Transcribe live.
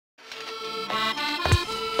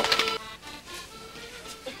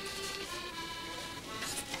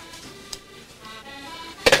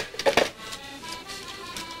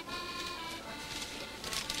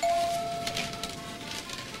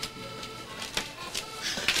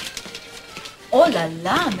Oh là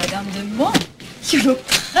là, Madame de Mont. You look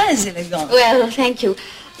très élégant. Well, thank you.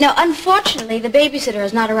 Now, unfortunately, the babysitter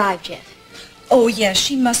has not arrived yet. Oh, yes,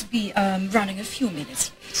 she must be running a few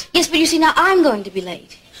minutes late. Yes, but you see, now I'm going to be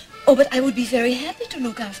late. Oh, but I would be very happy to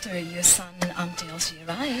look after your son until she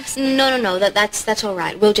arrives. No. That's all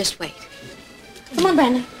right. We'll just wait. Come on,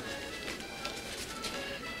 Brandon.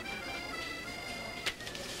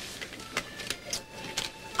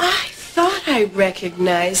 I thought I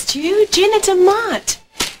recognized you. Gina DeMott.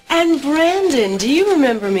 And Brandon, do you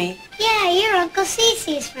remember me? Yeah, you're Uncle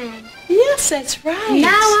Cece's friend. Yes, that's right. Now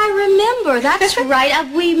I remember. That's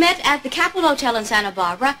right. We met at the Capitol Hotel in Santa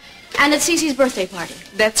Barbara and at Cece's birthday party.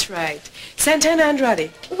 That's right. Santana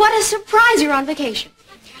Andrade. What a surprise. You're on vacation.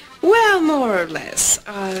 Well, more or less.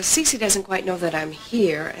 Cece doesn't quite know that I'm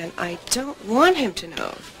here, and I don't want him to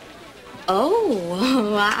know.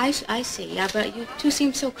 Oh, I see. Yeah, but you two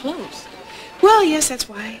seem so close. Well, yes, that's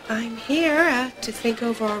why I'm here, to think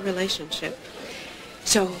over our relationship.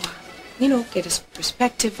 So, get his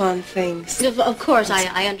perspective on things. Of course,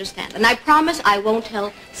 I understand. And I promise I won't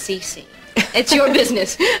tell Cece. It's your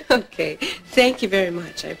business. Okay. Thank you very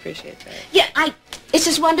much. I appreciate that. Yeah, it's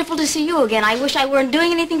just wonderful to see you again. I wish I weren't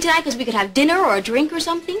doing anything tonight because we could have dinner or a drink or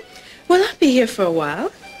something. Well, I'll be here for a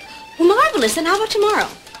while. Well, marvelous. Then how about tomorrow?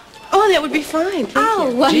 Oh, that would be fine.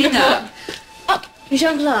 Thank you. Wonderful. Gina. Oh,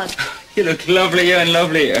 Jean-Claude. You look lovelier and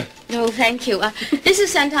lovelier. No, thank you. This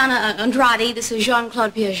is Santana Andrade. This is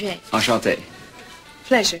Jean-Claude Piaget. Enchanté.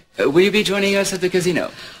 Pleasure. Will you be joining us at the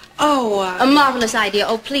casino? Oh, A marvelous idea.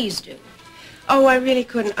 Oh, please do. Oh, I really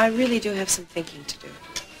couldn't. I really do have some thinking to do.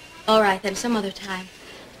 All right, then, some other time.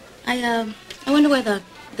 I wonder where the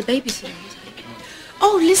babysitter is.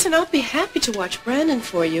 Oh, listen, I'll be happy to watch Brandon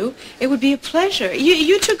for you. It would be a pleasure.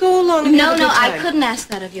 You two go along and have a No, good time. I couldn't ask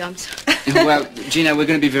that of you. I'm sorry. Well, Gina, we're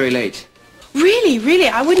going to be very late. Really,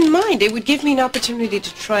 I wouldn't mind. It would give me an opportunity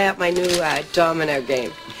to try out my new domino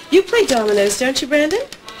game. You play dominoes, don't you, Brandon?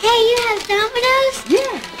 Hey, you have dominoes?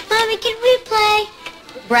 Yeah. Mommy, can we play?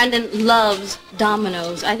 Brandon loves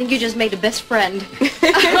dominoes. I think you just made a best friend.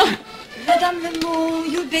 Madame de Mont,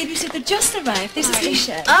 your babysitter just arrived. This is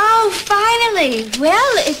Michelle. Oh, finally.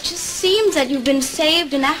 Well, it just seems that you've been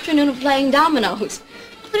saved an afternoon of playing dominoes.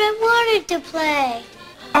 But I wanted to play.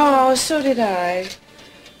 Oh, so did I.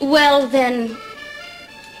 Well, then,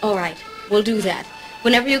 all right, we'll do that.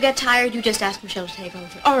 Whenever you get tired, you just ask Michelle to take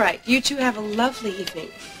over. All right, you two have a lovely evening.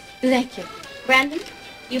 Thank you. Brandon,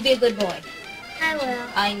 you be a good boy. I will.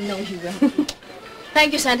 I know you will.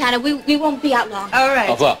 Thank you, Santana. We won't be out long. All right.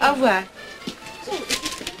 Au revoir. Au revoir.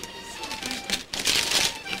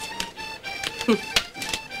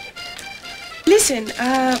 Listen,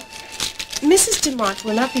 Mrs. DeMott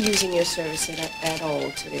will not be using your service at all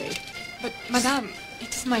today. But, Madame,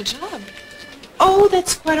 it's my job. Oh,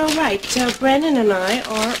 that's quite all right. Brandon and I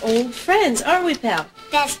are old friends, aren't we, pal?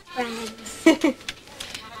 Best friends.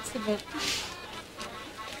 It's a bit...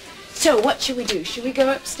 So, what should we do? Should we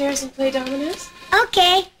go upstairs and play dominoes?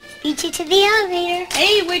 Okay. Beat you to the elevator.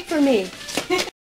 Hey, wait for me.